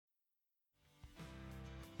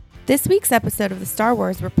This week's episode of the Star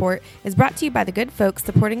Wars Report is brought to you by the good folks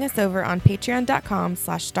supporting us over on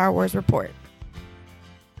patreon.com/Star Wars Report.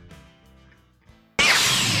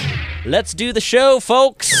 Let's do the show,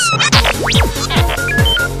 folks!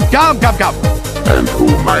 Come. And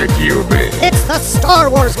who might you be? It's the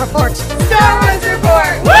Star Wars Report! Star Wars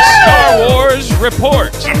Report! Woo! Star Wars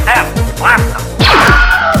Report!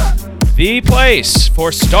 The place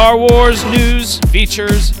for Star Wars news,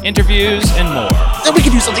 features, interviews, and more. Then we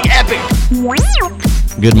can do something epic!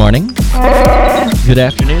 Good morning, good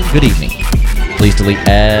afternoon, good evening. Please delete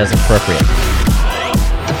as appropriate.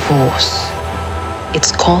 The Force,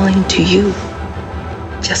 it's calling to you.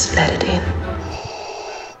 Just let it in.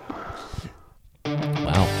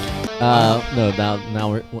 Wow.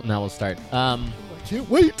 Now we'll start. Can't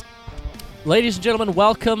wait! Ladies and gentlemen,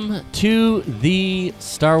 welcome to the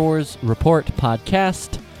Star Wars Report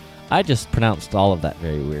podcast. I just pronounced all of that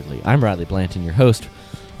very weirdly. I'm Riley Blanton, your host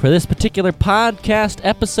for this particular podcast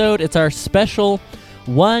episode. It's our special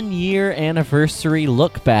 1-year anniversary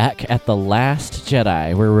look back at The Last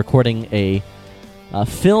Jedi. We're recording a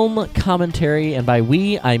film commentary, and by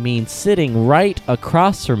we, I mean sitting right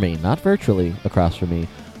across from me, not virtually across from me,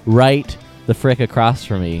 right the frick across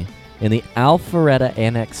from me, in the Alpharetta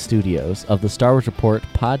Annex Studios of the Star Wars Report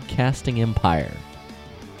podcasting empire.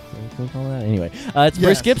 What do we call that? Anyway, it's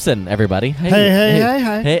Bruce Gibson, everybody.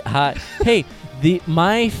 Hey. Hi. Hey,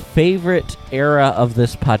 my favorite era of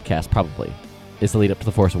this podcast probably is the lead up to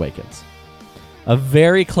The Force Awakens. A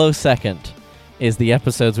very close second is the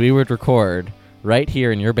episodes we would record right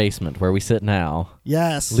here in your basement where we sit now.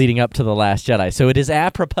 Yes. Leading up to The Last Jedi. So it is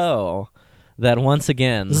apropos that once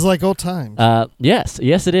again... This is like old times. Yes,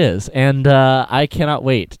 it is. And I cannot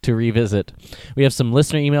wait to revisit. We have some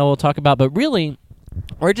listener email we'll talk about, but really,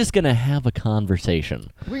 we're just going to have a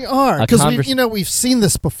conversation. We are, because we've seen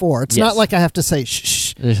this before. It's not like I have to say,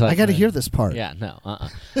 shh, like, I got to hear this part. Yeah, no,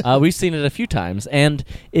 we've seen it a few times, and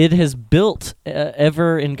it has built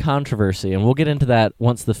ever in controversy, and we'll get into that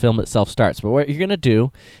once the film itself starts. But what you're going to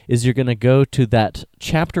do is you're going to go to that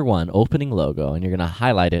Chapter 1 opening logo, and you're going to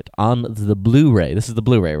highlight it on the Blu-ray. This is the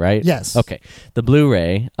Blu-ray, right? Yes. Okay, the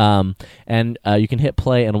Blu-ray, and you can hit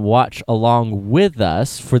play and watch along with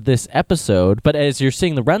us for this episode, but as you're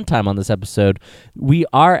seeing the runtime on this episode, we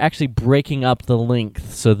are actually breaking up the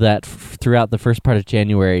length so that throughout the first part of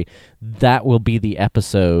January, that will be the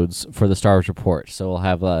episodes for the Star Wars Report. So we'll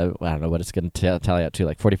have, I don't know what it's going to tally out to,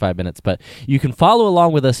 like 45 minutes, but you can follow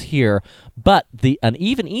along with us here. But an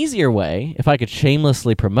even easier way, if I could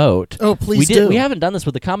shamelessly promote... Oh, please do. We haven't done this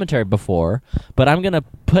with the commentary before, but I'm going to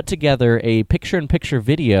put together a picture-in-picture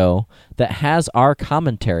video that has our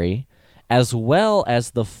commentary as well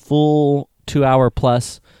as the full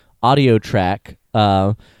 2-hour-plus audio track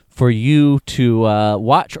for you to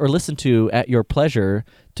watch or listen to at your pleasure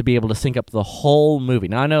to be able to sync up the whole movie.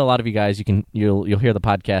 Now, I know a lot of you guys, you'll hear the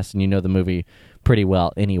podcast and you know the movie pretty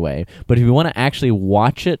well anyway, but if you want to actually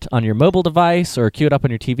watch it on your mobile device or queue it up on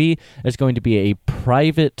your TV, there's going to be a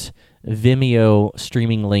private Vimeo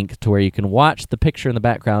streaming link to where you can watch the picture in the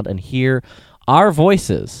background and hear our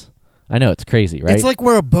voices. I know, it's crazy, right? It's like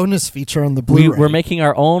we're a bonus feature on the Blu-ray. We're making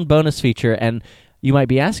our own bonus feature, and you might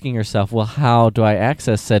be asking yourself, well, how do I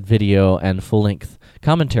access said video and full-length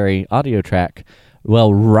commentary audio track?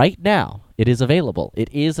 Well, right now, it is available.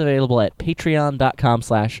 It is available at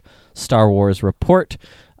patreon.com/Star Wars Report.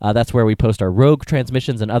 That's where we post our Rogue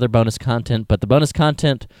transmissions and other bonus content, but the bonus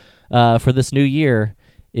content for this new year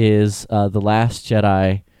is The Last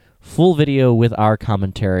Jedi full video with our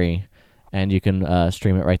commentary, and you can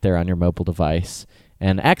stream it right there on your mobile device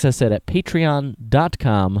and access it at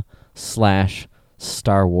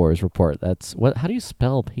patreon.com/Star Wars Report. That's what? How do you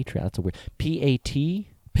spell Patreon? That's a weird. P-A-T?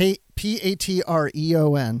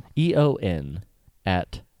 Patreon. EON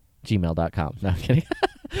at gmail.com. No, I'm kidding.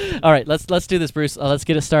 All right, let's do this, Bruce. Let's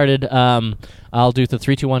get it started. I'll do the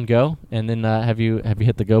 3, 2, 1, go, and then have you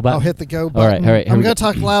hit the go button? I'll hit the go button. All right. I'm going to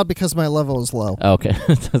talk loud because my level is low. Okay.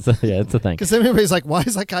 Yeah, it's a thing. Because everybody's like, why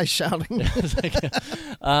is that guy shouting?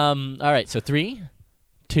 All right, so 3,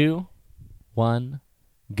 2, 1,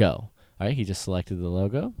 go. All right, he just selected the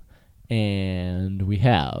logo, and we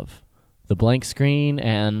have the blank screen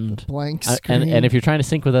and blank screen. And if you're trying to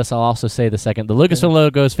sync with us, I'll also say the second. The Lucasfilm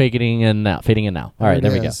logo is fading in now. All right,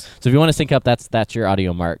 there we go. So if you want to sync up, that's your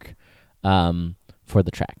audio mark for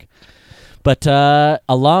the track. But a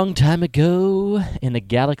long time ago in a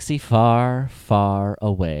galaxy far, far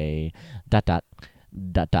away. ...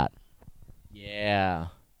 Yeah.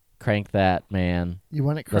 Crank that, man. You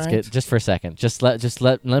want it cranked? Let's get just for a second. Just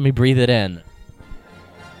let me breathe it in.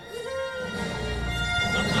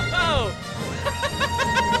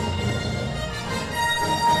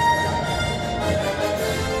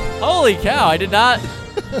 Holy cow! I did not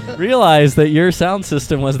realize that your sound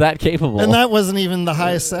system was that capable. And that wasn't even the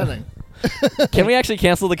highest setting. Can we actually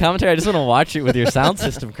cancel the commentary? I just want to watch it with your sound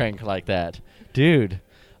system cranked like that, dude.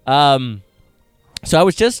 So I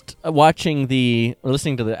was just listening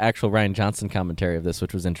to the actual Rian Johnson commentary of this,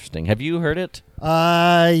 which was interesting. Have you heard it?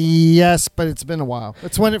 Yes, but it's been a while.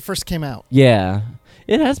 It's when it first came out. Yeah,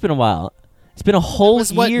 it has been a while. It's been a whole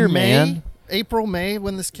year, man. April, May,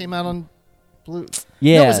 when this came out on Blue.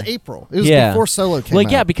 Yeah, no, it was April. It was before Solo came out.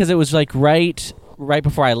 Well, yeah, because it was like right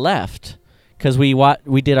before I left. Because we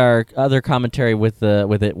did our other commentary with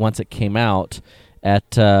it once it came out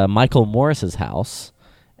at Michael Morris's house,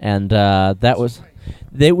 and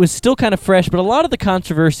it was still kind of fresh, but a lot of the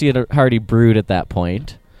controversy had already brewed at that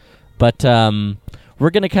point. But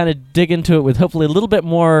we're going to kind of dig into it with hopefully a little bit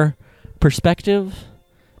more perspective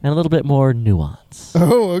and a little bit more nuance.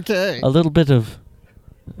 Oh, okay. A little bit of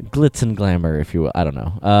glitz and glamour, if you will. I don't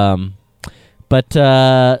know.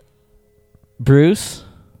 But Bruce?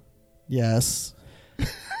 Yes.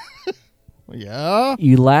 Yeah?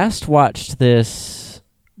 You last watched this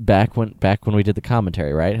back when we did the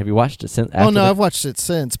commentary, right? Have you watched it since? I've watched it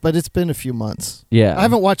since, but it's been a few months. Yeah. I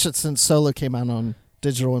haven't watched it since Solo came out on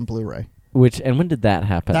digital and Blu-ray. And when did that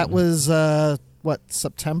happen? That was,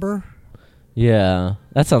 September? Yeah,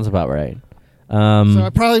 that sounds about right. So I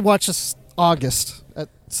probably watched this August,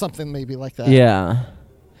 something maybe like that. Yeah.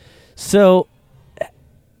 So,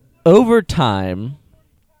 over time,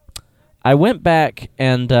 I went back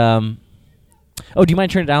and... do you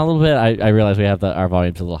mind turning it down a little bit? I realize we have our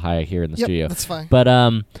volumes a little high here in the studio. That's fine. But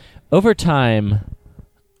over time,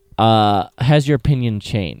 has your opinion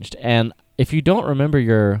changed? And if you don't remember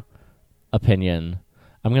your opinion,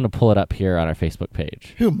 I'm going to pull it up here on our Facebook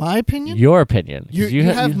page. Who, my opinion? Your opinion. You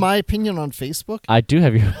have my opinion on Facebook? I do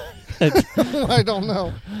have your... I don't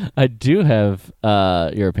know. I do have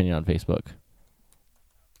your opinion on Facebook.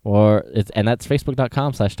 And that's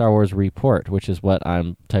facebook.com/Star Wars Report, which is what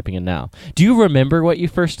I'm typing in now. Do you remember what you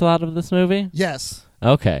first thought of this movie? Yes.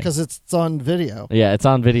 Okay. Because it's on video. Yeah, it's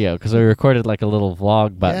on video because we recorded like a little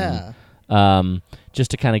vlog button. Yeah.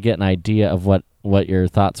 Just to kind of get an idea of what your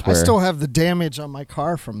thoughts were. I still have the damage on my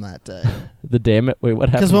car from that day. The damage? Wait, what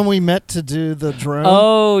happened? Because when we met to do the drone,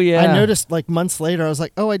 oh yeah, I noticed like months later. I was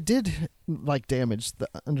like, oh, I did like damage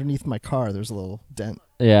underneath my car. There's a little dent.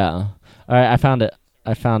 Yeah. All right, I found it.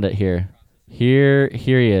 Here. Here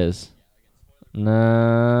he is.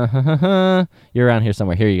 Nah, you're around here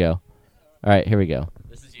somewhere. Here you go. All right, here we go.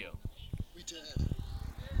 This is you. We did.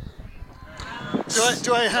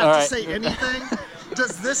 Do I have to say anything?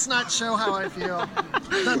 Does this not show how I feel?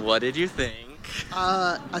 What did you think?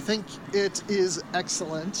 I think it is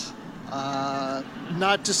excellent.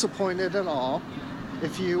 Not disappointed at all.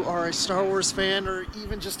 If you are a Star Wars fan or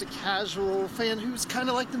even just a casual fan who's kind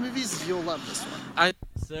of like the movies, you'll love this one.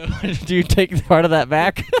 So, do you take part of that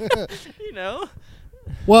back? You know?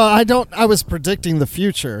 Well, I don't. I was predicting the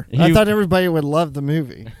future. I thought everybody would love the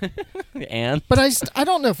movie. But I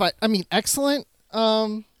don't know if I mean, excellent.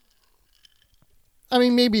 I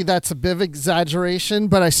mean, maybe that's a bit of exaggeration,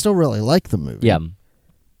 but I still really like the movie. Yeah.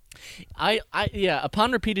 Yeah,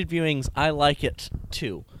 upon repeated viewings, I like it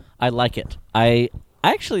too. I like it. I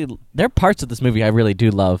actually, there are parts of this movie I really do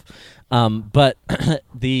love, but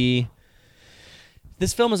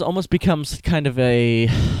this film has almost become kind of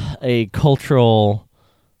a cultural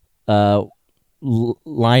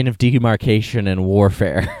line of demarcation and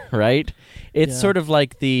warfare, right? It's sort of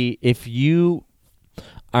like if you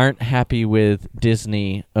aren't happy with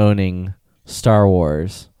Disney owning Star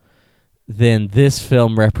Wars, then this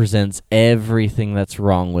film represents everything that's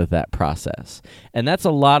wrong with that process. And that's a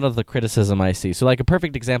lot of the criticism I see. So like a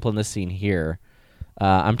perfect example in this scene here,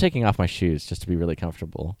 I'm taking off my shoes just to be really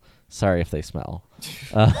comfortable. Sorry if they smell.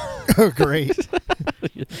 Oh, great.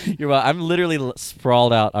 I'm literally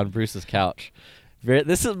sprawled out on Bruce's couch.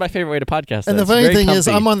 This is my favorite way to podcast. And the funny thing is,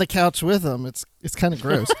 I'm on the couch with him. It's kind of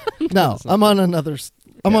gross. No, I'm on another...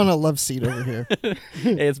 I'm on a love seat over here.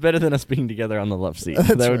 Hey, it's better than us being together on the love seat.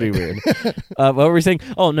 That would be weird. What were we saying?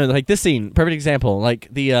 Oh, no, like this scene, perfect example. Like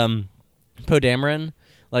the Poe Dameron,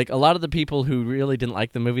 like a lot of the people who really didn't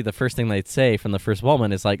like the movie, the first thing they'd say from the first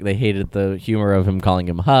moment is like they hated the humor of him calling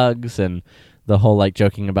him Hugs and the whole like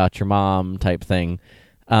joking about your mom type thing.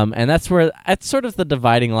 And that's sort of the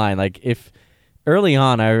dividing line. Like if early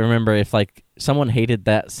on, I remember if like someone hated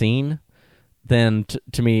that scene, then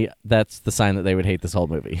to me, that's the sign that they would hate this whole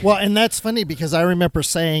movie. Well, and that's funny because I remember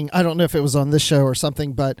saying, I don't know if it was on this show or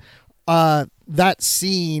something, but that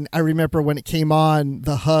scene, I remember when it came on,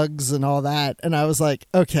 the hugs and all that, and I was like,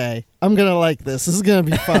 okay, I'm going to like this. This is going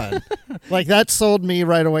to be fun. Like, that sold me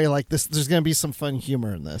right away. Like, there's going to be some fun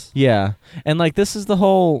humor in this. Yeah, and like this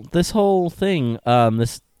whole thing,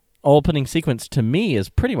 this opening sequence to me is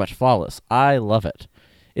pretty much flawless. I love it.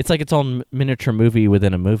 It's like its own miniature movie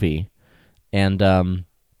within a movie, and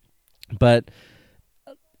but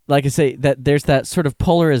like I say, that there's that sort of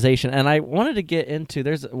polarization, and I wanted to get into.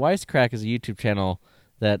 There's Wisecrack is a YouTube channel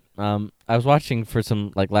that I was watching for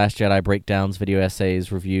some like Last Jedi breakdowns, video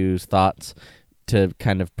essays, reviews, thoughts to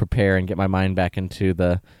kind of prepare and get my mind back into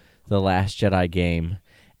the Last Jedi game.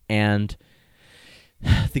 And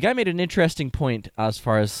the guy made an interesting point as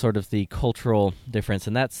far as sort of the cultural difference,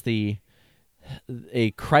 and that's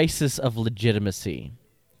a crisis of legitimacy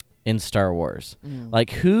in Star Wars.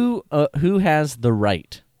 Like who has the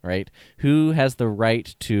right? Who has the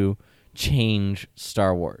right to change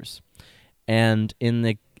Star Wars? And in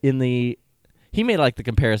the he made like the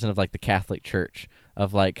comparison of like the Catholic Church,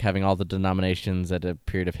 of like having all the denominations at a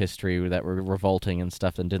period of history that were revolting and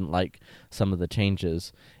stuff and didn't like some of the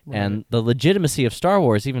changes. Right. And the legitimacy of Star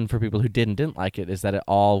Wars, even for people who didn't like it, is that it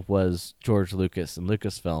all was George Lucas and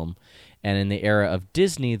Lucasfilm. And in the era of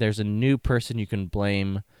Disney, there's a new person you can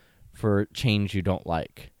blame for change you don't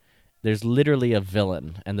like. There's literally a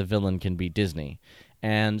villain, and the villain can be Disney.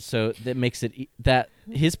 And so that makes it that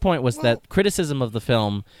his point was that criticism of the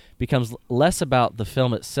film becomes less about the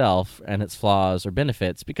film itself and its flaws or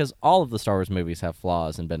benefits, because all of the Star Wars movies have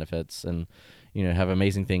flaws and benefits, and have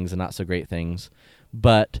amazing things and not so great things.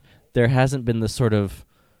 But there hasn't been the sort of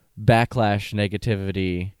backlash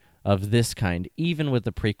negativity of this kind, even with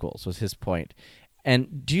the prequels, was his point.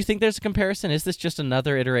 And do you think there's a comparison? Is this just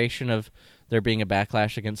another iteration of there being a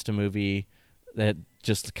backlash against a movie that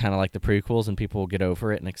just kind of like the prequels and people will get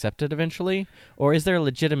over it and accept it eventually? Or is there a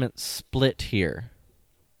legitimate split here?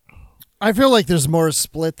 I feel like there's more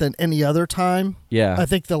split than any other time. Yeah. I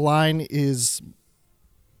think the line is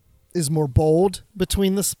more bold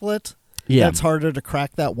between the split. Yeah. It's harder to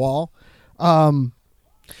crack that wall.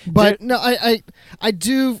 But no, I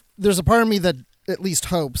do, there's a part of me that at least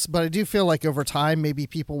hopes, but I do feel like over time maybe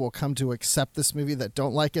people will come to accept this movie that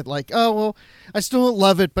don't like it, like, oh well, I still don't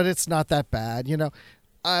love it, but it's not that bad,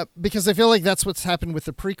 because I feel like that's what's happened with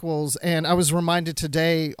the prequels. And I was reminded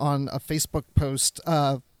today on a Facebook post,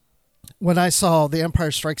 when I saw The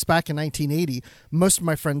Empire Strikes Back in 1980, most of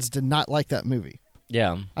my friends did not like that movie.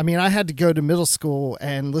 Yeah. I mean, I had to go to middle school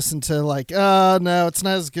and listen to like, oh no, it's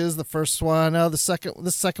not as good as the first one. Oh, the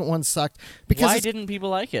second one sucked. Why didn't people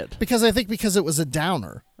like it? Because I think because it was a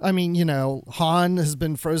downer. I mean, Han has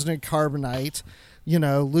been frozen in carbonite.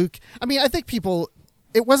 Luke. I mean, I think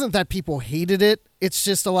it wasn't that people hated it. It's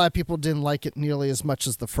just a lot of people didn't like it nearly as much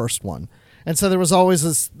as the first one. And so there was always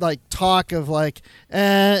this like talk of like,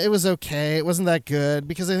 it was okay. It wasn't that good,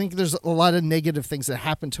 because I think there's a lot of negative things that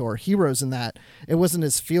happened to our heroes in that. It wasn't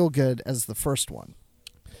as feel good as the first one.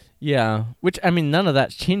 Yeah. Which, I mean, none of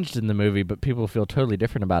that's changed in the movie, but people feel totally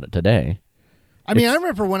different about it today. I mean, I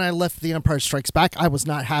remember when I left The Empire Strikes Back, I was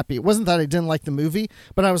not happy. It wasn't that I didn't like the movie,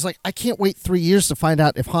 but I was like, I can't wait 3 years to find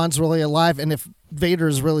out if Han's really alive and if Vader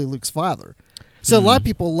is really Luke's father. So a lot of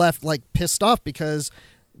people left like pissed off because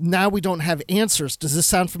now we don't have answers. Does this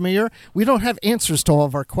sound familiar? We don't have answers to all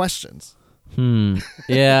of our questions.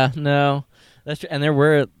 Yeah, no. That's true. And there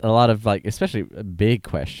were a lot of like, especially big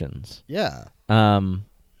questions. Yeah. Yeah.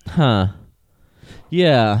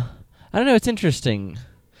 I don't know, it's interesting.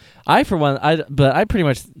 I pretty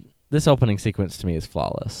much, this opening sequence to me is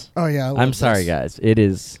flawless. Oh yeah. I'm sorry guys. It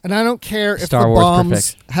is. And I don't care if Star the Wars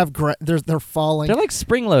bombs perfect. have they're falling. They're like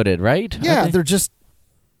spring loaded, right? Yeah, they're just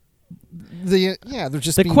they're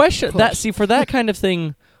just the being question pushed. for that kind of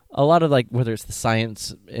thing, a lot of like whether it's the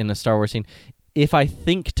science in a Star Wars scene, if I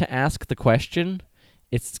think to ask the question,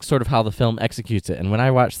 it's sort of how the film executes it. And when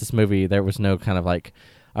I watched this movie, there was no kind of like,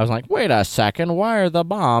 I was like, wait a second, why are the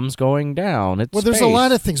bombs going down? It's there's a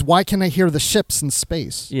lot of things. Why can I hear the ships in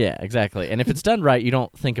space? Yeah, exactly. And if it's done right, you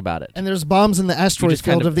don't think about it. And there's bombs in the asteroid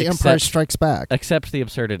field of The Empire Strikes Back. Accept the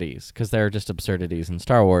absurdities, because there are just absurdities in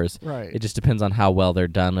Star Wars. Right. It just depends on how well they're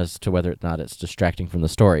done as to whether or not it's distracting from the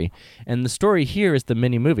story. And the story here is the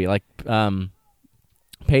mini-movie. Like,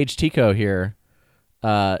 Paige Tico here,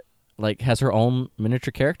 like, has her own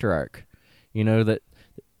miniature character arc. That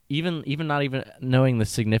even not even knowing the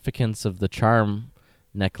significance of the charm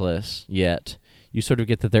necklace yet, you sort of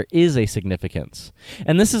get that there is a significance.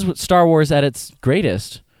 And this is what Star Wars at its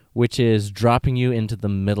greatest, which is dropping you into the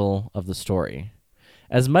middle of the story.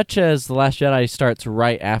 As much as The Last Jedi starts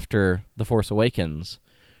right after The Force Awakens,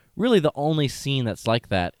 really the only scene that's like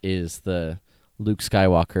that is the Luke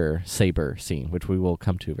Skywalker saber scene, which we will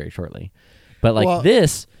come to very shortly. But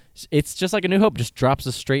this it's just like A New Hope, just drops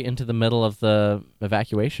us straight into the middle of the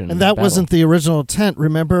evacuation. And that battle. wasn't the original intent.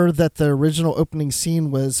 Remember that the original opening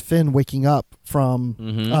scene was Finn waking up from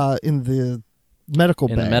in the medical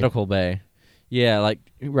bay. In the medical bay. Yeah, like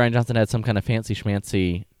Rian Johnson had some kind of fancy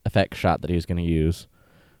schmancy effect shot that he was going to use,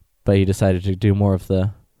 but he decided to do more of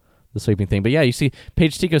the sweeping thing. But yeah, you see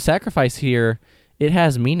Paige Tico's sacrifice here, it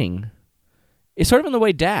has meaning. It's sort of in the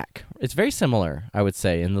way Dak. It's very similar, I would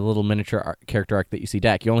say, in the little miniature character arc that you see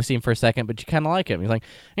Dak. You only see him for a second, but you kind of like him. He's like,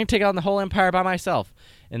 I can take on the whole Empire by myself.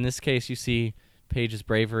 In this case, you see Paige's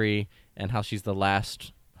bravery and how she's the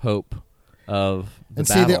last hope of the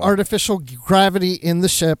battle. And see, the artificial gravity in the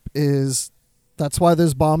ship is... That's why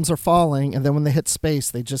those bombs are falling, and then when they hit space,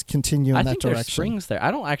 they just continue in that direction. There's springs there. I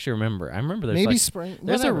don't actually remember. I remember there's maybe like, spring.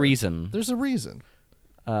 There's whatever. a reason. There's a reason.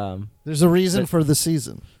 There's a reason for the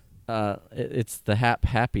season. It's the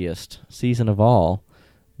happiest season of all.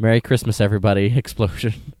 Merry Christmas, everybody!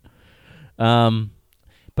 Explosion. But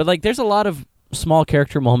like, there's a lot of small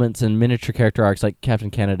character moments and miniature character arcs, like Captain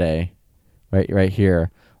Canaday, right here.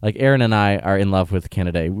 Like, Aaron and I are in love with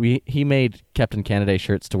Canaday. He made Captain Canaday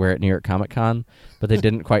shirts to wear at New York Comic Con, but they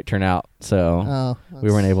didn't quite turn out, so we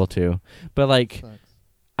weren't able to. But like,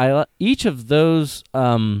 each of those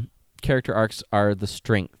character arcs are the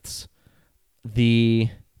strengths. I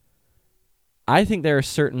think there are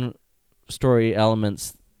certain story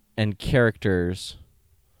elements and characters,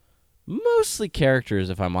 mostly characters,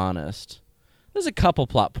 if I'm honest. There's a couple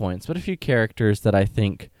plot points, but a few characters that I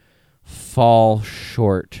think fall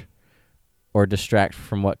short or distract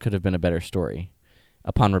from what could have been a better story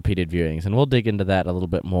upon repeated viewings. And we'll dig into that a little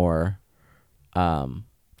bit more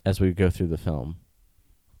as we go through the film.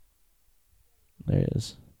 There it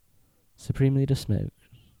is. Supremely to smoke.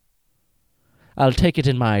 I'll take it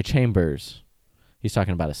in my chambers. He's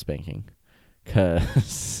talking about a spanking.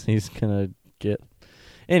 Because he's going to get...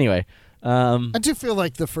 Anyway. I do feel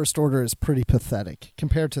like the First Order is pretty pathetic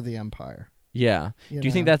compared to the Empire. Yeah. Do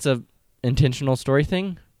you think that's a intentional story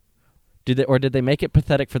thing? Did they make it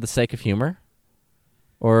pathetic for the sake of humor?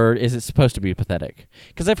 Or is it supposed to be pathetic?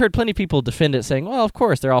 Because I've heard plenty of people defend it, saying, well, of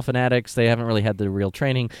course, they're all fanatics. They haven't really had the real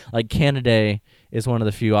training. Like, Canaday is one of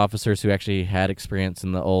the few officers who actually had experience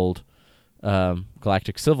in the old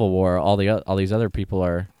Galactic Civil War. All these other people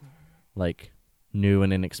are, like, new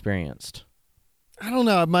and inexperienced. I don't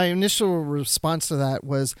know. My initial response to that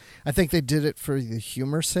was, I think they did it for the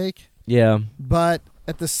humor's sake. Yeah. But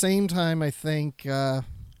at the same time, I think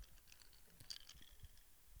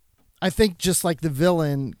just like the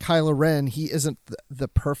villain, Kylo Ren, he isn't the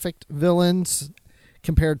perfect villain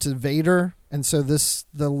compared to Vader, and so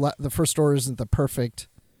the First Order isn't the perfect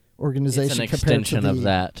organization it's an compared extension to of the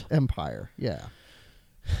that Empire. Yeah.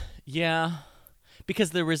 Yeah.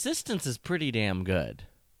 Because the Resistance is pretty damn good.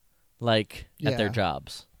 Like, at their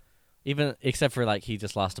jobs. Even, except for, like, he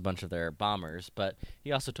just lost a bunch of their bombers, but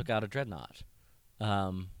he also took out a dreadnought.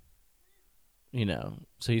 You know,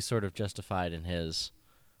 so he's sort of justified in his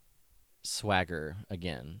swagger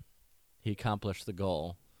again. He accomplished the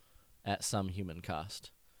goal at some human cost.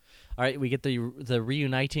 All right, we get the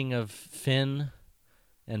reuniting of Finn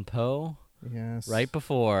and Poe. Yes. Right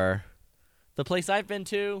before the place I've been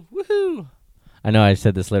to. Woohoo! I know I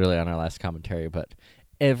said this literally on our last commentary, but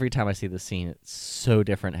every time I see this scene, it's so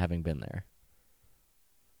different having been there.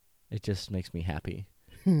 It just makes me happy.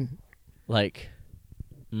 Like,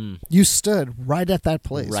 you stood right at that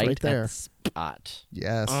place, right there. At the spot.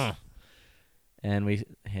 Yes. And we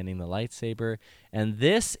handing the lightsaber. And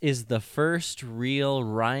this is the first real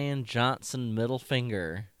Rian Johnson middle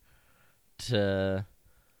finger to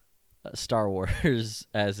Star Wars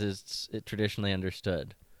as it's traditionally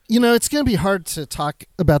understood. You know, it's going to be hard to talk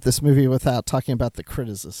about this movie without talking about the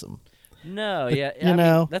criticism. No, yeah. I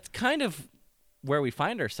mean, that's kind of where we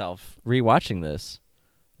find ourselves rewatching this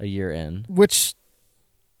a year in. Which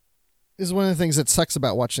is one of the things that sucks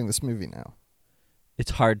about watching this movie now.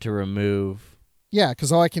 It's hard to remove. Yeah,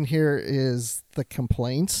 because all I can hear is the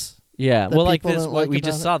complaints. Yeah, well, like this, what we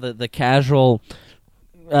just saw, the casual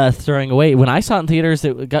throwing away. When I saw it in theaters,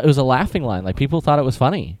 it was a laughing line. Like, people thought it was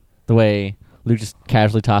funny, the way Luke just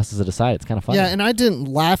casually tosses it aside. It's kind of funny. Yeah, and I didn't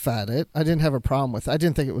laugh at it. I didn't have a problem with it. I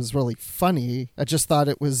didn't think it was really funny. I just thought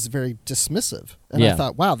it was very dismissive. And I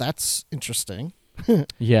thought, wow, that's interesting.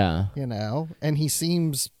 Yeah. You know, and he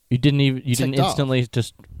seems You didn't instantly off.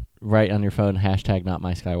 Just write on your phone, # not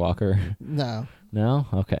my Skywalker. No. No?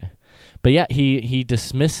 Okay. But yeah, he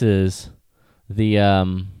dismisses the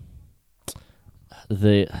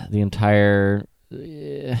entire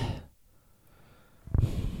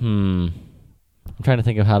I'm trying to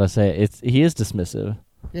think of how to say it. He is dismissive.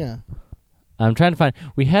 Yeah. I'm trying to find.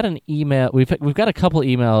 We had an email. We've got a couple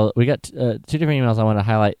email. We got 2 different emails I want to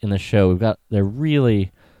highlight in the show. They're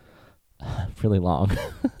really, really long.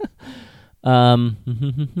 Let's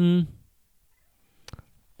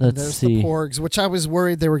There's see. the porgs, which I was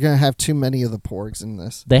worried they were going to have too many of the porgs in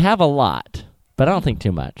this. They have a lot, but I don't think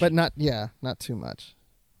too much. But not too much.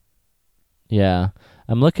 Yeah,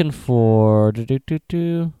 I'm looking for.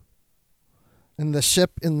 And the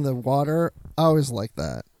ship in the water, I always like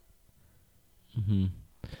that. Mm-hmm.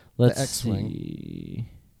 Let's X-Wing. see.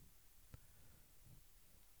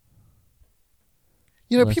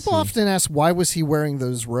 You know, Let's people see. often ask, why was he wearing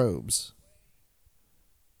those robes?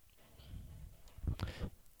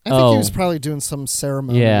 I think he was probably doing some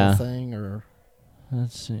ceremonial thing,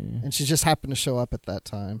 Let's see. and she just happened to show up at that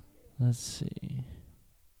time. Let's see.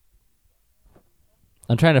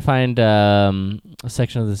 I'm trying to find a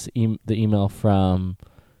section of this the email from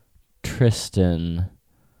Tristan.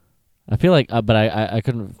 I feel like, but I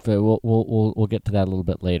couldn't. We'll get to that a little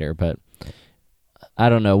bit later. But I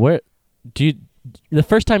don't know where. The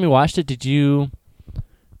first time you watched it, did you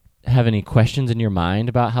have any questions in your mind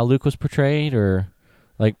about how Luke was portrayed, or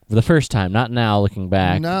like the first time, not now looking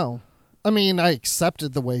back? No. I mean, I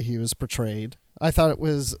accepted the way he was portrayed. I thought it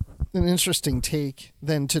was an interesting take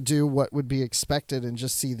than to do what would be expected and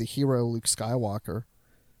just see the hero Luke Skywalker.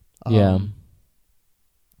 Yeah.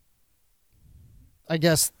 I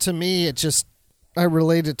guess to me, I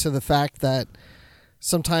related to the fact that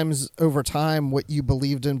sometimes over time, what you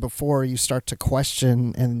believed in before, you start to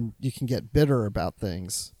question and you can get bitter about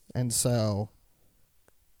things. And so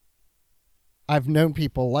I've known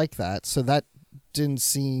people like that. So that didn't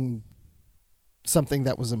seem something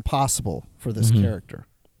that was impossible for this character.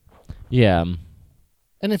 Yeah.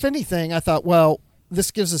 And if anything, I thought, well, this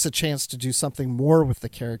gives us a chance to do something more with the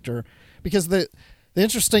character, because the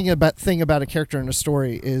interesting thing about a character in a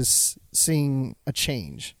story is seeing a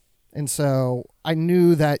change. And so I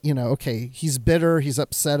knew that, okay, he's bitter, he's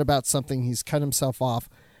upset about something, he's cut himself off.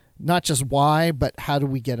 Not just why, but how do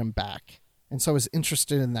we get him back? And so I was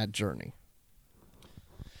interested in that journey.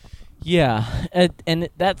 Yeah, and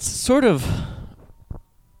that's sort of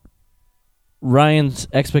Ryan's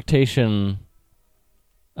expectation.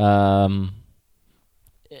 I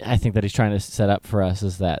think that he's trying to set up for us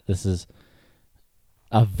is that this is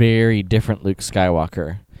a very different Luke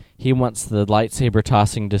Skywalker. He wants the lightsaber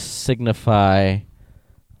tossing to signify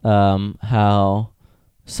how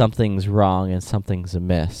something's wrong and something's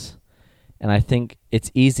amiss. And I think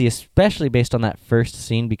it's easy, especially based on that first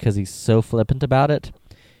scene, because he's so flippant about it.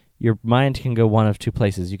 Your mind can go one of two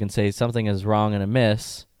places. You can say something is wrong and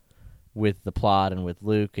amiss with the plot and with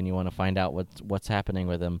Luke, and you want to find out what's happening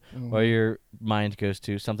with him. Mm-hmm. Or your mind goes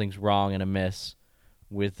to something's wrong and amiss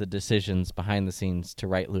with the decisions behind the scenes to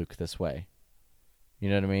write Luke this way. You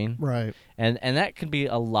know what I mean? Right. And that can be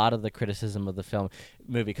a lot of the criticism of the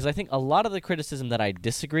movie, because I think a lot of the criticism that I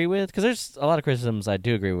disagree with, because there's a lot of criticisms I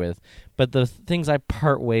do agree with, but the things I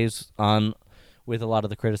part ways on with a lot of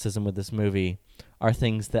the criticism with this movie are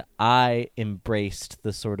things that I embraced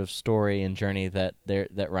the sort of story and journey that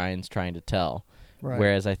Ryan's trying to tell. Right.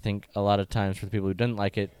 Whereas I think a lot of times for the people who didn't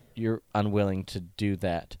like it, you're unwilling to do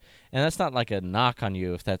that. And that's not like a knock on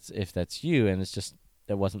you if that's you, and it's just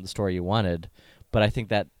that wasn't the story you wanted. But I think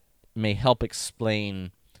that may help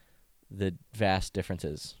explain the vast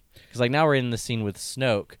differences. Because like now we're in the scene with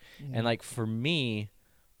Snoke, and like for me,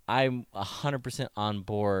 I'm 100% on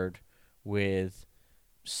board with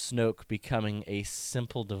Snoke becoming a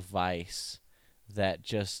simple device that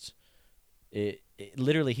just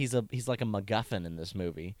literally he's like a MacGuffin in this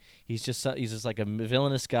movie. He's just like a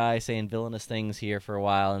villainous guy saying villainous things here for a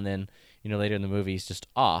while, and then later in the movie he's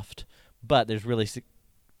just offed. But there's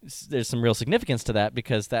some real significance to that,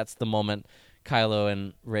 because that's the moment Kylo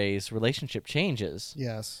and Rey's relationship changes.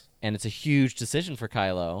 Yes. And it's a huge decision for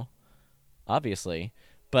Kylo, obviously.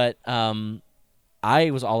 But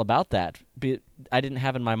I was all about that. I didn't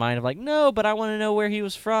have in my mind of like, no, but I want to know where he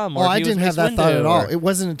was from. Well, I didn't have that thought at all. It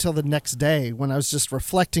wasn't until the next day when I was just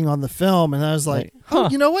reflecting on the film, and I was like, oh,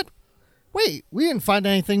 you know what? Wait, we didn't find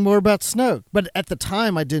anything more about Snoke. But at the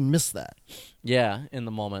time, I didn't miss that. Yeah, in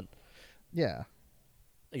the moment. Yeah.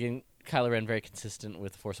 Again, Kylo Ren very consistent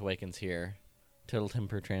with Force Awakens here. Total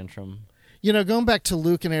temper tantrum. Going back to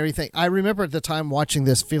Luke and everything, I remember at the time watching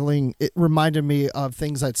this feeling, it reminded me of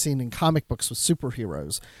things I'd seen in comic books with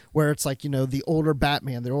superheroes, where it's like, the older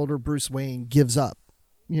Batman, the older Bruce Wayne gives up.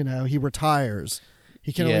 He retires.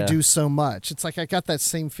 He can only do so much. It's like I got that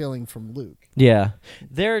same feeling from Luke. Yeah.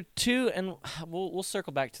 There are two, and we'll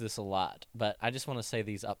circle back to this a lot, but I just want to say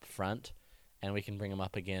these up front, and we can bring them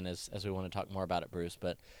up again as we want to talk more about it, Bruce.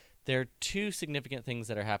 But there are two significant things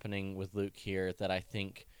that are happening with Luke here that I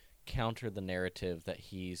think counter the narrative that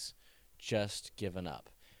he's just given up.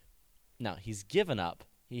 Now, he's given up.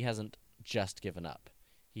 He hasn't just given up.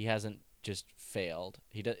 He hasn't just failed.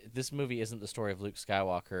 This movie isn't the story of Luke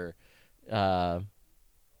Skywalker,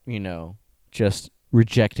 just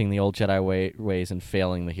rejecting the old Jedi ways and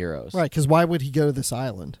failing the heroes. Right, because why would he go to this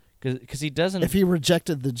island? Because he doesn't... If he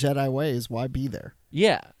rejected the Jedi ways, why be there?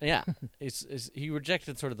 Yeah. He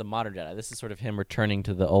rejected sort of the modern Jedi. This is sort of him returning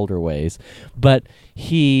to the older ways. But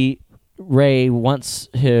Rey wants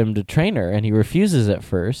him to train her, and he refuses at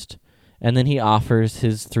first, and then he offers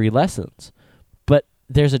his 3 lessons. But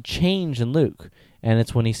there's a change in Luke, and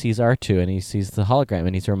it's when he sees R2 and he sees the hologram,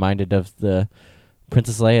 and he's reminded of the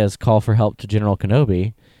Princess Leia's call for help to General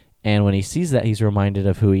Kenobi, and when he sees that, he's reminded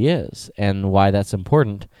of who he is and why that's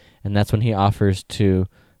important, and that's when he offers to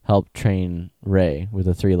help train Rey with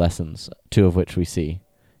the 3 lessons, 2 of which we see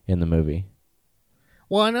in the movie.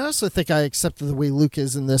 Well, and I also think I accepted the way Luke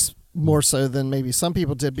is in this more so than maybe some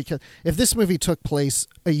people did, because if this movie took place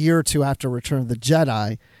a year or 2 after Return of the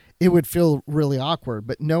Jedi, it would feel really awkward.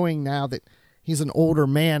 But knowing now that he's an older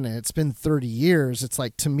man and it's been 30 years, it's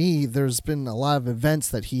like, to me, there's been a lot of events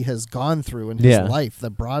that he has gone through in his life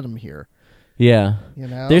that brought him here. Yeah.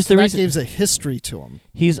 There's so that gives a history to him.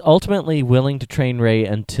 He's ultimately willing to train Rey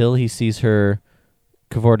until he sees her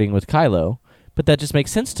cavorting with Kylo, but that just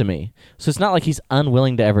makes sense to me. So it's not like he's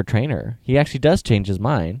unwilling to ever train her. He actually does change his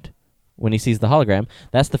mind when he sees the hologram.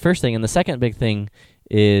 That's the first thing. And the second big thing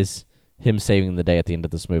is him saving the day at the end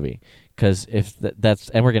of this movie. Because if that's,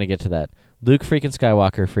 and we're going to get to that, Luke freaking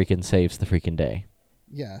Skywalker freaking saves the freaking day.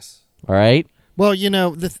 Yes. All right? Well,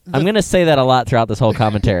 I'm going to say that a lot throughout this whole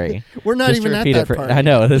commentary. We're not even at that part. I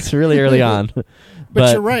know, that's really early on.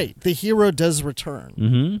 But you're right. The hero does return.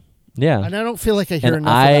 Mm-hmm. Yeah. And I don't feel like I hear enough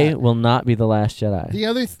of that. I will not be the last Jedi.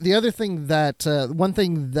 The other thing that, one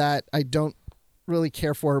thing that I don't really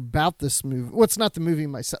care for about this movie, well, it's not the movie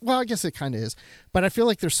myself. Well, I guess it kind of is. But I feel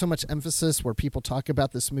like there's so much emphasis where people talk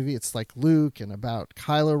about this movie. It's like Luke and about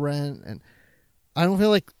Kylo Ren. And I don't feel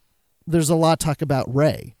like there's a lot of talk about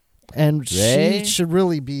Rey. And she should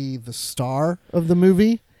really be the star of the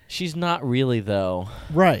movie. She's not really, though.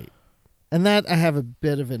 Right. And that I have a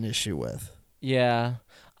bit of an issue with. Yeah.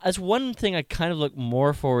 As one thing I kind of look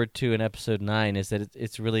more forward to in Episode 9 is that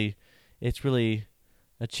it's really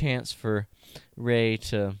a chance for Rey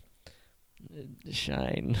to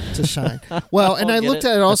shine. Well, and I looked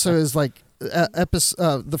at it also as like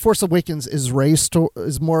The Force Awakens is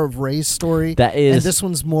more of Rey's story. That is, and this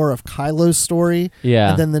one's more of Kylo's story. Yeah.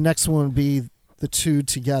 And then the next one would be the two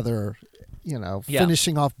together,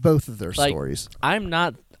 finishing off both of their stories.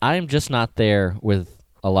 I'm just not there with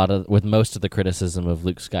most of the criticism of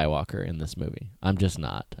Luke Skywalker in this movie. I'm just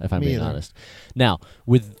not, if I'm being honest. Now,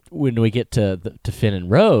 when we get to Finn and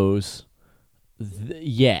Rose,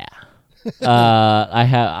 I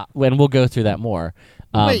have, and we'll go through that more.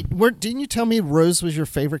 Wait, didn't you tell me Rose was your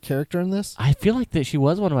favorite character in this? I feel like that she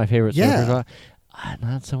was one of my favorites. Yeah.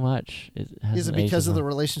 Not so much. Is it because of the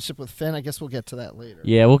relationship with Finn? I guess we'll get to that later.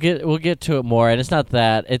 Yeah, we'll get to it more, and it's not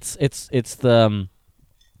that. It's the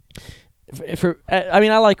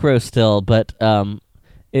I like Rose still, but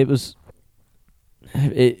it was.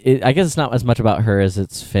 I guess it's not as much about her as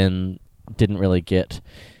it's Finn didn't really get.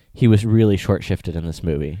 He was really short shifted in this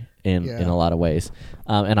movie in a lot of ways,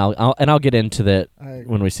 and I'll get into that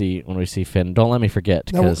when we see Finn. Don't let me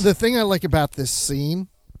forget. Now, the thing I like about this scene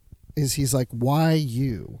is he's like, "Why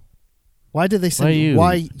you? Why did they say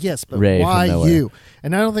why? Yes, but Rey why you?"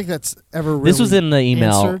 And I don't think that's ever really. This was in the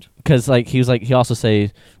email because he also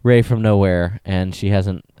say Rey from nowhere, and she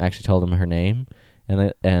hasn't actually told him her name.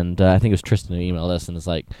 And I think it was Tristan who emailed us, and it's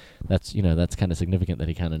like that's kind of significant that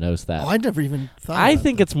he kind of knows that. Oh, I never even thought. I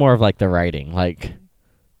think it's more of like the writing, like,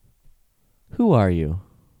 who are you?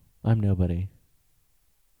 I'm nobody.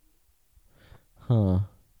 Huh.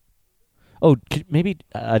 Oh, maybe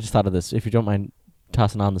I just thought of this. If you don't mind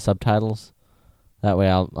tossing on the subtitles, that way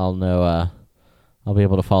I'll know. I'll be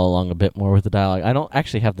able to follow along a bit more with the dialogue. I don't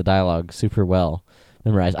actually have the dialogue super well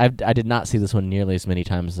memorized. I did not see this one nearly as many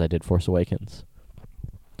times as I did Force Awakens.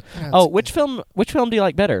 Which film do you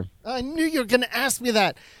like better? I knew you were going to ask me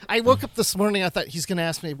that. I woke up this morning, I thought he's going to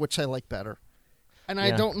ask me which I like better. And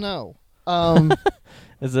I don't know.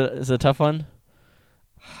 Is it a tough one?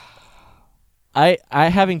 I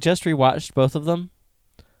having just rewatched both of them,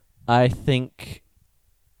 I think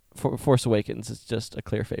Force Awakens is just a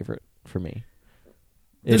clear favorite for me.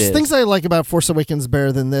 There's things I like about Force Awakens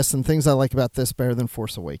better than this, and things I like about this better than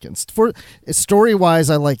Force Awakens.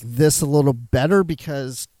 Story-wise, I like this a little better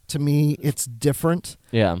because to me, it's different.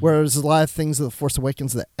 Yeah. Whereas a lot of things of The Force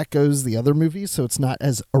Awakens that echoes the other movies, so it's not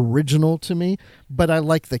as original to me. But I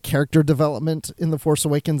like the character development in The Force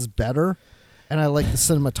Awakens better, and I like the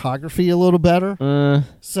cinematography a little better.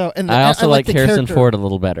 So, and I also like the Harrison character. Ford a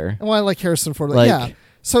little better. Well, I like Harrison Ford. Like- yeah.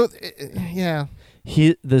 So, yeah.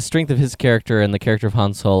 The strength of his character and the character of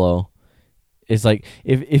Han Solo is like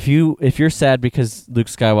if you're sad because Luke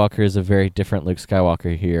Skywalker is a very different Luke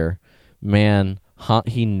Skywalker here, man,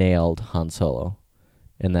 he nailed Han Solo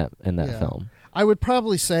in that Yeah. film. I would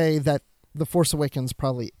probably say that The Force Awakens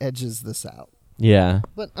probably edges this out. Yeah.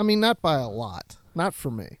 But, I mean, not by a lot. Not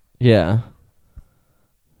for me. Yeah.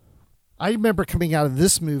 I remember coming out of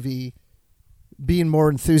this movie being more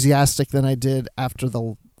enthusiastic than I did after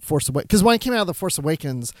The Force Awakens. Because when I came out of The Force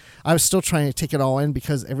Awakens, I was still trying to take it all in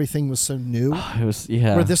because everything was so new. It was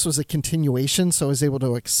Where this was a continuation, so I was able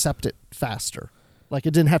to accept it faster. Like, I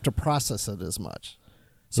didn't have to process it as much.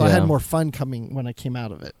 So I Yeah. had more fun coming when I came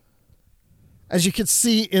out of it. As you could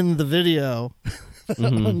see in the video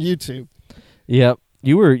on YouTube. Yep.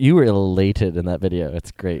 You were elated in that video. It's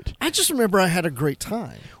great. I just remember I had a great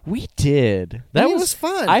time. We did. That It was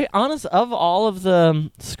fun. Of all of the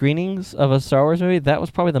screenings of a Star Wars movie, that was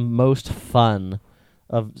probably the most fun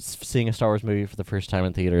of seeing a Star Wars movie for the first time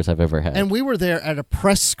in theaters I've ever had. And we were there at a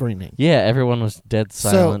press screening. yeah, everyone was dead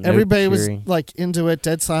silent. So everybody no was cheering. like into it,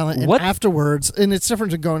 dead silent. And What- afterwards, and it's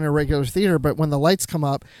different to going to a regular theater, but when the lights come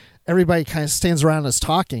up, everybody kind of stands around us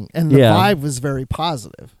talking, and the Yeah. vibe was very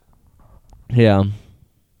positive. Yeah.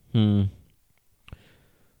 And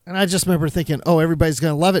I just remember thinking, oh, everybody's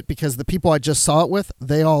going to love it because the people I just saw it with,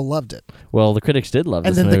 they all loved it. Well, the critics did love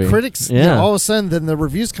And this then movie. the critics, Yeah. all of a sudden, then the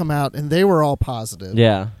reviews come out, and they were all positive.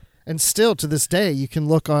 Yeah. And still, to this day, you can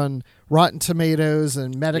look on Rotten Tomatoes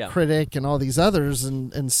and Metacritic and all these others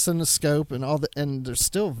and Cinescope and all and they're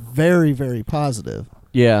still very, very positive.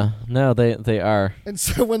 Yeah. No, they are. And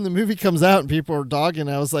so when the movie comes out and people are dogging,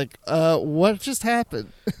 I was like, what just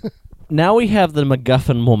happened? Now we have the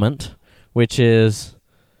MacGuffin moment, which is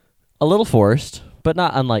a little forced, but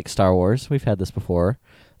not unlike Star Wars. We've had this before.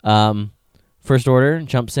 First Order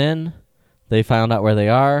jumps in. They found out where they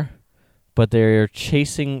are, but they're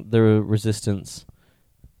chasing the Resistance.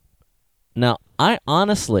 Now, I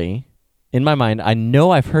honestly, in my mind, I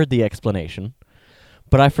know I've heard the explanation,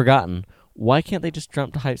 but I've forgotten. Why can't they just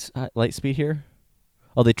jump to light speed here?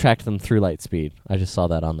 Oh, they tracked them through light speed. I just saw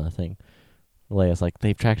that on the thing. Leia's like,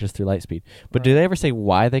 they've tracked us through light speed. But do they ever say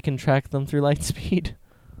why they can track them through light speed?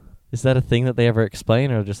 Is that a thing that they ever explain,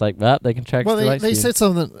 or just like, they can track through light speed? They said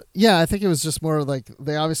something. Yeah, I think it was just more like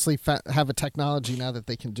they obviously have a technology now that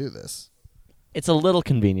they can do this. It's a little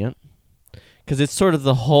convenient because it's sort of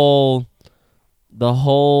the whole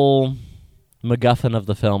MacGuffin of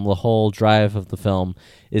the film, the whole drive of the film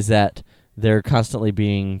is that they're constantly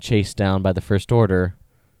being chased down by the First Order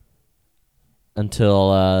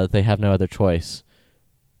until they have no other choice.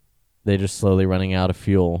 They're just slowly running out of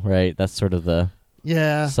fuel, right? That's sort of the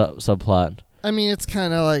subplot. I mean, it's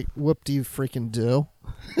kind of like, whoop do you freaking do?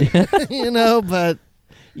 But...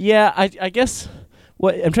 Yeah, I guess...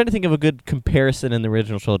 I'm trying to think of a good comparison in the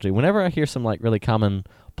original trilogy. Whenever I hear some like really common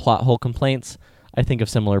plot hole complaints, I think of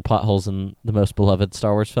similar plot holes in the most beloved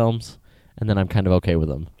Star Wars films, and then I'm kind of okay with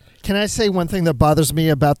them. Can I say one thing that bothers me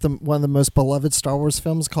about one of the most beloved Star Wars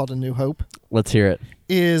films called A New Hope? Let's hear it.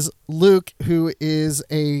 Is Luke, who is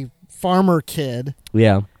a farmer kid.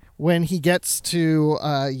 Yeah. When he gets to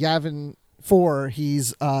Yavin 4,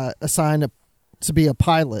 he's assigned to be a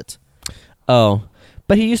pilot. Oh.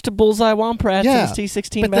 But he used to bullseye Womprats in his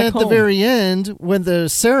T-16 but back then at home. the very end, when the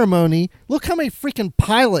ceremony, look how many freaking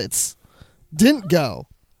pilots didn't go.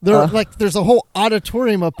 There's a whole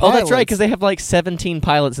auditorium of pilots. Oh, that's right, because they have like 17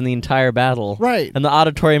 pilots in the entire battle. Right. And the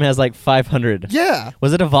auditorium has like 500. Yeah.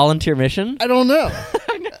 Was it a volunteer mission? I don't know.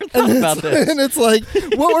 I never thought about this. And it's like,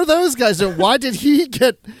 what were those guys doing? Why did he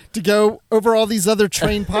get to go over all these other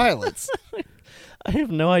trained pilots? I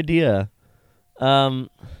have no idea. All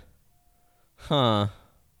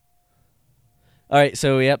right,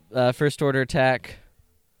 so First Order attack.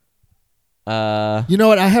 You know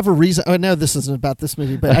what? I have a reason. Oh, no, this isn't about this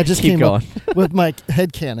movie, but I just Keep came going. up with my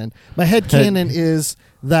headcanon. My headcanon is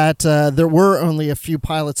that there were only a few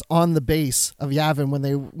pilots on the base of Yavin when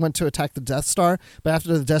they went to attack the Death Star, but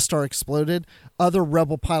after the Death Star exploded, other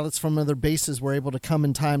rebel pilots from other bases were able to come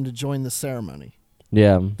in time to join the ceremony.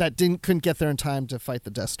 Yeah. That couldn't get there in time to fight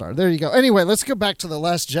the Death Star. There you go. Anyway, let's go back to The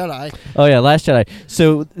Last Jedi. Oh yeah, Last Jedi.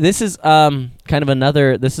 So this is kind of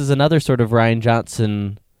another sort of Rian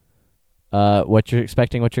Johnson what you're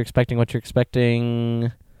expecting.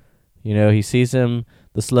 You know, he sees him,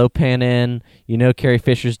 the slow pan in, Carrie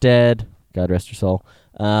Fisher's dead. God rest her soul.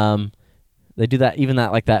 They do that, even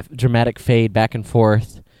that, like that dramatic fade back and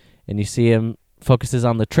forth, and you see him focuses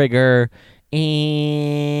on the trigger,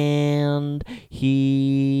 and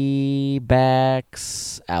he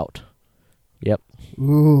backs out. Yep.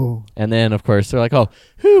 Ooh. And then, of course, they're like, oh,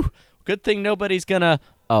 whew, good thing nobody's gonna...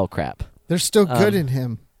 Oh, crap. They're still good in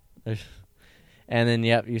him. And then,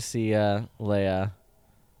 yep, you see Leia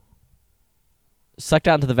sucked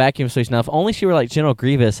out into the vacuum space. Now, if only she were like General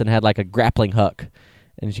Grievous and had like a grappling hook,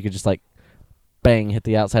 and she could just like bang, hit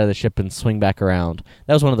the outside of the ship and swing back around.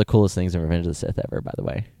 That was one of the coolest things in Revenge of the Sith ever, by the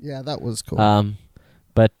way. Yeah, that was cool.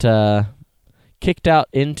 But kicked out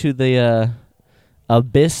into the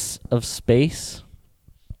abyss of space.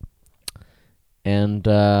 And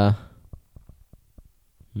wow,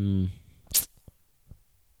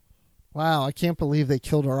 I can't believe they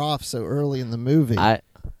killed her off so early in the movie.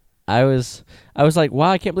 I was like, wow,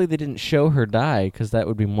 I can't believe they didn't show her die, because that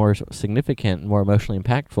would be more significant and more emotionally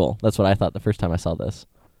impactful. That's what I thought the first time I saw this.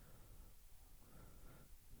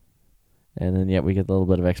 And then, we get a little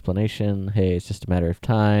bit of explanation. Hey, it's just a matter of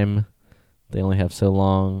time. They only have so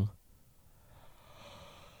long.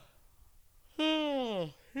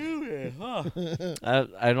 I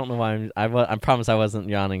don't know why I promise I wasn't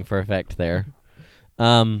yawning for effect there.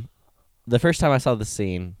 The first time I saw the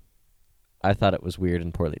scene, I thought it was weird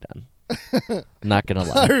and poorly done. Not gonna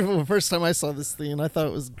lie. The first time I saw this scene, I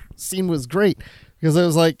thought scene was great, because it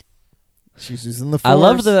was like, she's using the Force. I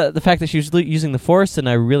love the fact that she was using the Force, and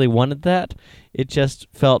I really wanted that. It just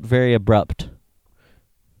felt very abrupt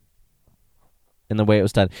in the way it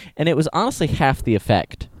was done, and it was honestly half the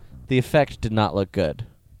effect. The effect did not look good.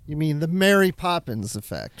 You mean the Mary Poppins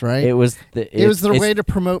effect, right? It was the way to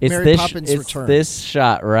promote Mary Poppins' return. This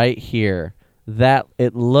shot right here, that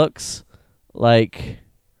it looks like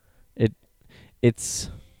it's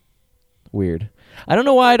weird. I don't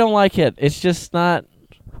know why I don't like it. It's just not.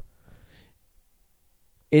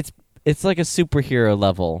 It's like a superhero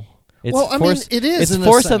level. It's it is. It's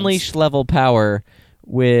Force Unleashed level power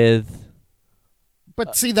with.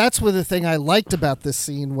 But see, that's what the thing I liked about this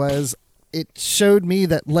scene was. It showed me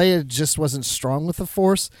that Leia just wasn't strong with the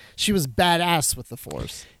Force. She was badass with the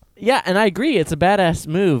Force. Yeah, and I agree. It's a badass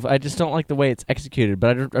move. I just don't like the way it's executed.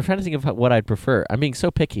 But I'm trying to think of what I'd prefer. I'm being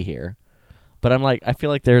so picky here. But I feel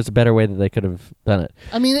like there's a better way that they could have done it.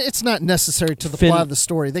 I mean, it's not necessary to the plot of the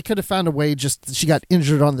story. They could have found a way she got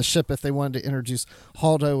injured on the ship if they wanted to introduce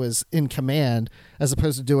Holdo as in command, as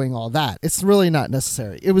opposed to doing all that. It's really not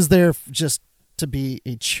necessary. It was there just to be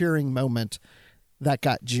a cheering moment that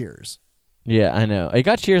got jeers. Yeah, I know. It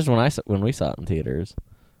got cheers when we saw it in theaters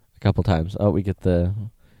a couple times. Oh, we get the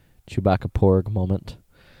Chewbacca Porg moment.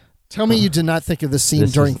 Tell me you did not think of the scene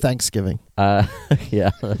during Thanksgiving. Yeah,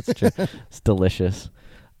 that's true. It's delicious.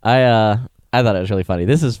 I thought it was really funny.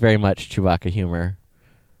 This is very much Chewbacca humor.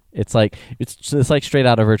 It's like straight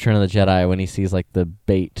out of Return of the Jedi when he sees like the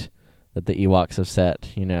bait that the Ewoks have set.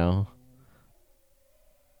 You know.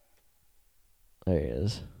 There he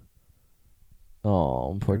is.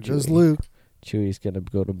 Oh, poor Chewie. There's Luke. Chewie's gonna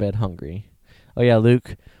go to bed hungry. Oh yeah,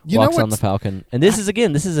 Luke walks on the Falcon, and this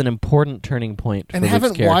is an important turning point for Luke's character.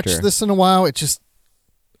 And I haven't watched this in a while. It just,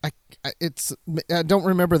 I don't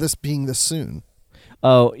remember this being this soon.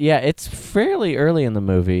 Oh yeah, it's fairly early in the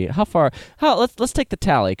movie. Let's take the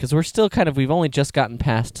tally, because we've only just gotten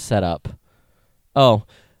past setup. Oh,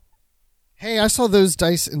 hey, I saw those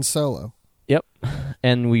dice in Solo. Yep,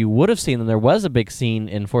 and we would have seen them. There was a big scene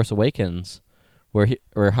in Force Awakens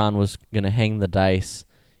where Han was going to hang the dice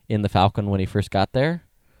in the Falcon when he first got there.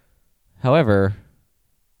 However,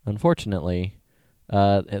 unfortunately,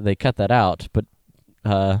 they cut that out, but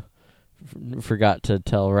forgot to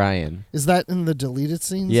tell Ryan. Is that in the deleted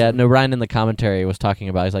scenes? Yeah, no, Ryan in the commentary was talking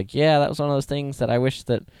about, he's like, yeah, that was one of those things that I wish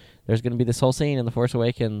that there's going to be this whole scene in The Force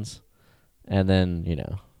Awakens. And then,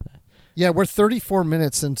 Yeah, we're 34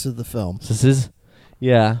 minutes into the film. So this is,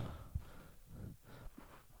 yeah.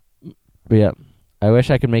 But yeah, I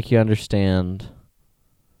wish I could make you understand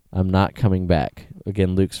I'm not coming back.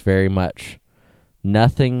 Again, Luke's very much,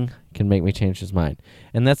 nothing can make me change his mind.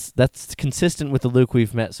 And that's consistent with the Luke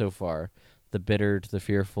we've met so far. The bitter, the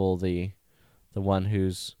fearful, the one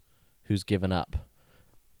who's given up.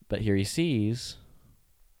 But here he sees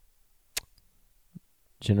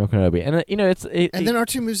General Kenobi. And and then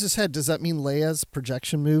R2 moves his head. Does that mean Leia's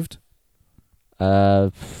projection moved?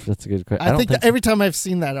 That's a good question. I think that every time I've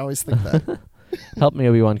seen that, I always think that. Help me,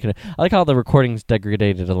 Obi-Wan Kenobi. I like how the recording's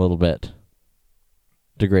degraded a little bit.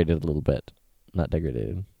 Degraded a little bit. Not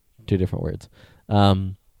degraded. Two different words.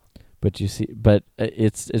 But you see,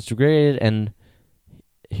 it's degraded, and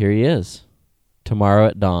here he is. Tomorrow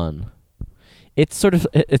at dawn. it's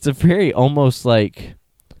a very almost like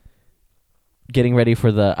getting ready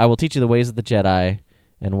for I will teach you the ways of the Jedi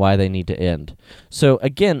and why they need to end. So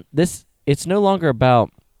again, it's no longer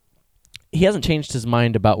about, he hasn't changed his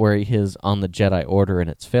mind about where he is on the Jedi Order and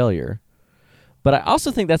its failure. But I also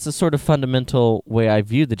think that's the sort of fundamental way I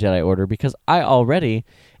view the Jedi Order, because I already,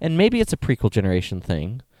 and maybe it's a prequel generation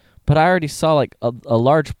thing, but I already saw like a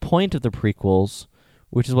large point of the prequels,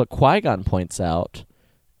 which is what Qui-Gon points out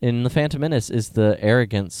in The Phantom Menace, is the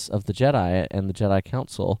arrogance of the Jedi and the Jedi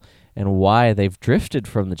Council, and why they've drifted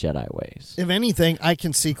from the Jedi ways. If anything, I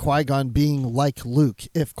can see Qui-Gon being like Luke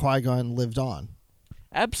if Qui-Gon lived on.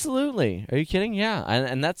 Absolutely. Are you kidding? Yeah.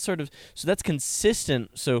 And that's so that's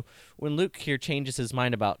consistent. So when Luke here changes his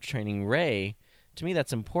mind about training Rey, to me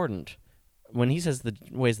that's important. When he says the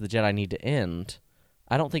ways of the Jedi need to end,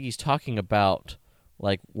 I don't think he's talking about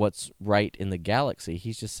like what's right in the galaxy.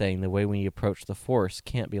 He's just saying the way we approach the Force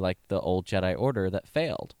can't be like the old Jedi Order that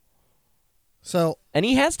failed. And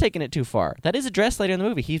he has taken it too far. That is addressed later in the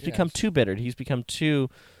movie. He's become too bitter. He's become too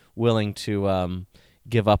willing to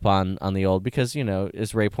give up on the old, because,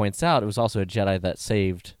 as Rey points out, it was also a Jedi that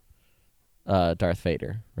saved Darth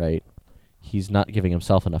Vader, right? He's not giving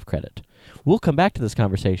himself enough credit. We'll come back to this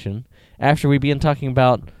conversation after we begin talking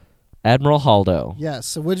about Admiral Holdo. Yes.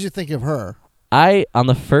 So what did you think of her? On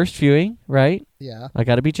the first viewing, right? Yeah. I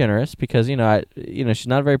got to be generous because, she's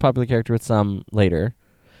not a very popular character with some later,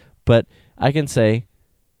 but I can say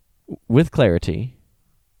with clarity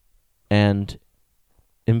and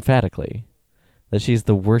emphatically that she's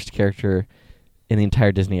the worst character in the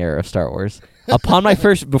entire Disney era of Star Wars.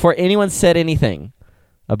 Before anyone said anything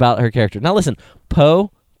about her character. Now listen,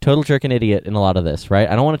 Poe, total jerk and idiot in a lot of this, right?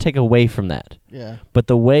 I don't want to take away from that. Yeah. But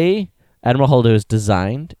the way Admiral Holdo is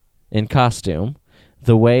designed in costume,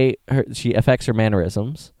 the way she affects her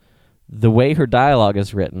mannerisms, the way her dialogue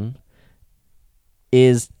is written,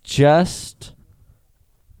 is just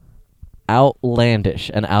outlandish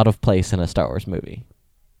and out of place in a Star Wars movie.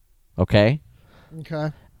 Okay?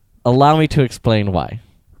 Okay. Allow me to explain why.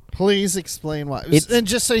 Please explain why. And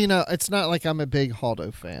just so you know, it's not like I'm a big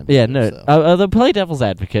Holdo fan. Yeah, no. The play devil's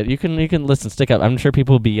advocate. You can listen, stick up. I'm sure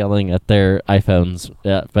people will be yelling at their iPhones.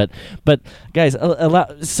 But guys,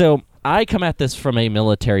 so I come at this from a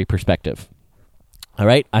military perspective. All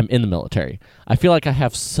right? I'm in the military. I feel like I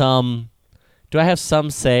have some... Do I have some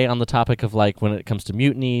say on the topic of, like, when it comes to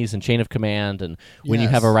mutinies and chain of command and when you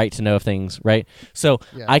have a right to know of things, right? So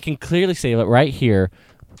I can clearly say that right here,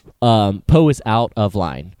 Poe is out of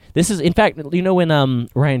line. This is, in fact, when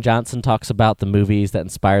Rian Johnson talks about the movies that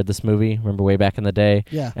inspired this movie, remember way back in the day?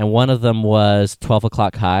 Yeah. And one of them was 12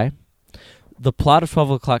 O'Clock High. The plot of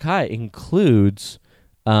 12 O'Clock High includes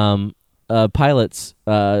pilots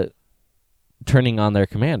turning on their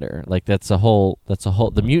commander. Like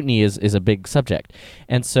the mutiny is a big subject.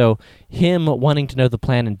 And so him wanting to know the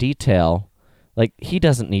plan in detail, like, he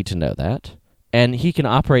doesn't need to know that. And he can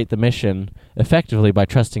operate the mission effectively by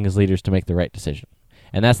trusting his leaders to make the right decision.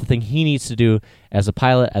 And that's the thing he needs to do as a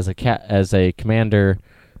pilot, as a commander,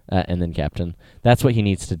 and then captain. That's what he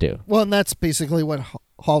needs to do. Well, and that's basically what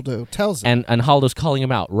Holdo tells him. And Holdo's calling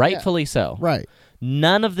him out, rightfully so. Right.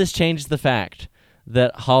 None of this changes the fact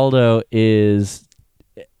that Holdo is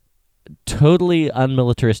totally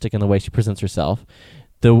unmilitaristic in the way she presents herself.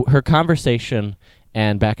 Her conversation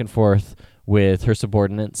and back and forth with her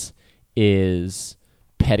subordinates is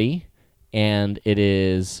petty, and it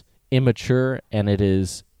is immature, and it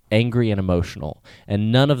is angry and emotional.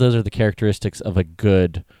 And none of those are the characteristics of a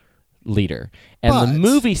good leader. And the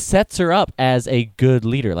movie sets her up as a good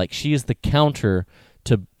leader. Like, she is the counter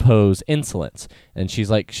to Poe's insolence, and she's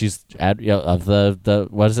of the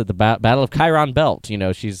what is it, the Battle of Chiron Belt.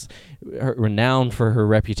 She's renowned for her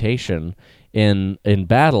reputation in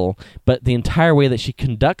battle, but the entire way that she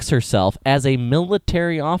conducts herself as a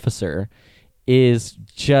military officer is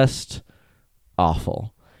just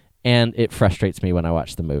awful, and it frustrates me when I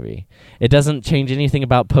watch the movie. It doesn't change anything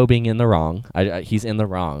about Poe being in the wrong. He's in the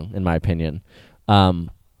wrong, in my opinion.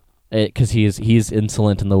 Because he's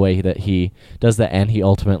insolent in the way that he does that, and he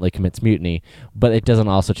ultimately commits mutiny. But it doesn't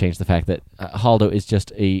also change the fact that Holdo is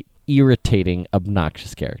just a irritating,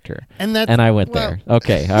 obnoxious character. And I went there.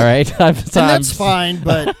 Okay, all right. That's fine,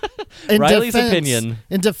 but Riley's opinion.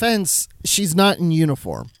 In defense, she's not in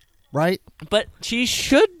uniform, right? But she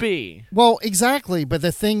should be. Well, exactly. But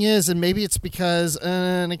the thing is, and maybe it's because,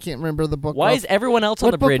 and I can't remember the book. Why is everyone else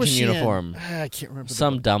on the bridge in uniform? I can't remember.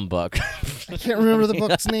 Some dumb book. I can't remember the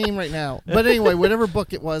book's name right now. But anyway, whatever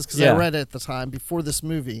book it was, because I read it at the time before this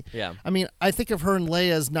movie. Yeah. I mean, I think of her and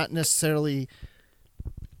Leia as not necessarily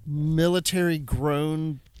military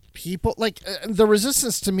grown people like the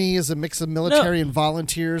Resistance to me is a mix of military and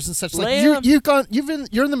volunteers and such. Like Leia-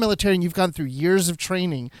 you're in the military and you've gone through years of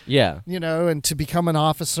training. Yeah. And to become an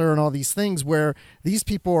officer and all these things, where these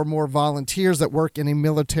people are more volunteers that work in a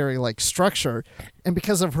military like structure, and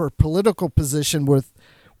because of her political position with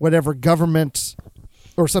whatever government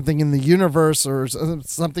or something in the universe or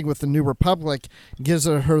something with the New Republic gives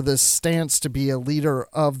her this stance to be a leader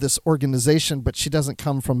of this organization, but she doesn't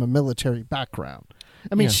come from a military background.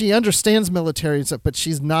 I mean, she understands military and stuff, but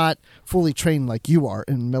she's not fully trained like you are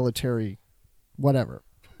in military whatever.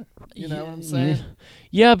 You know what I'm saying?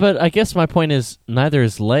 Yeah, but I guess my point is neither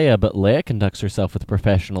is Leia, but Leia conducts herself with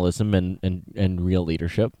professionalism and real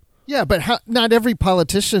leadership. Yeah, but not every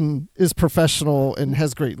politician is professional and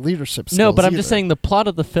has great leadership skills. No, but I'm either. just saying the plot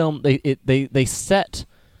of the film, they set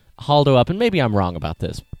Haldo up, and maybe I'm wrong about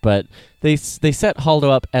this, but they set Haldo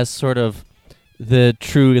up as sort of the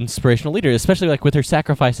true inspirational leader, especially like with her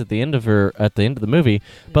sacrifice at the end of the movie.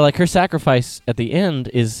 But like her sacrifice at the end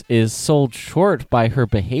is sold short by her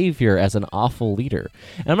behavior as an awful leader.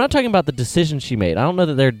 And I'm not talking about the decisions she made. I don't know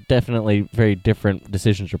that they're definitely very different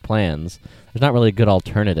decisions or plans. There's not really a good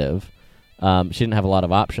alternative. She didn't have a lot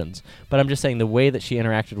of options. But I'm just saying the way that she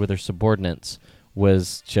interacted with her subordinates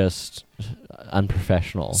was just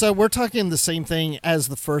unprofessional. So we're talking the same thing as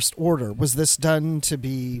the First Order. Was this done to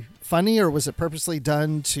be funny, or was it purposely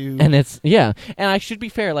done to... And it's, yeah. And I should be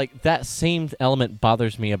fair, like, that same element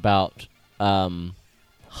bothers me about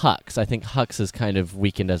Hux. I think Hux is kind of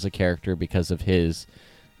weakened as a character because of his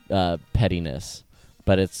pettiness.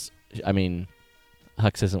 But it's, I mean,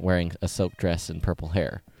 Hux isn't wearing a silk dress and purple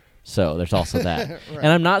hair. So there's also that. Right. And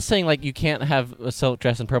I'm not saying, like, you can't have a silk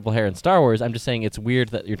dress and purple hair in Star Wars. I'm just saying it's weird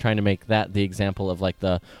that you're trying to make that the example of, like,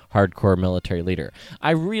 the hardcore military leader.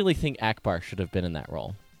 I really think Akbar should have been in that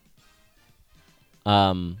role.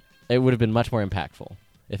 It would have been much more impactful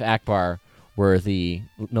if Akbar were the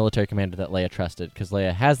military commander that Leia trusted, because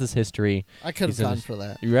Leia has this history. I could have gone for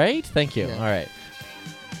that. Right? Thank you. Yeah. All right.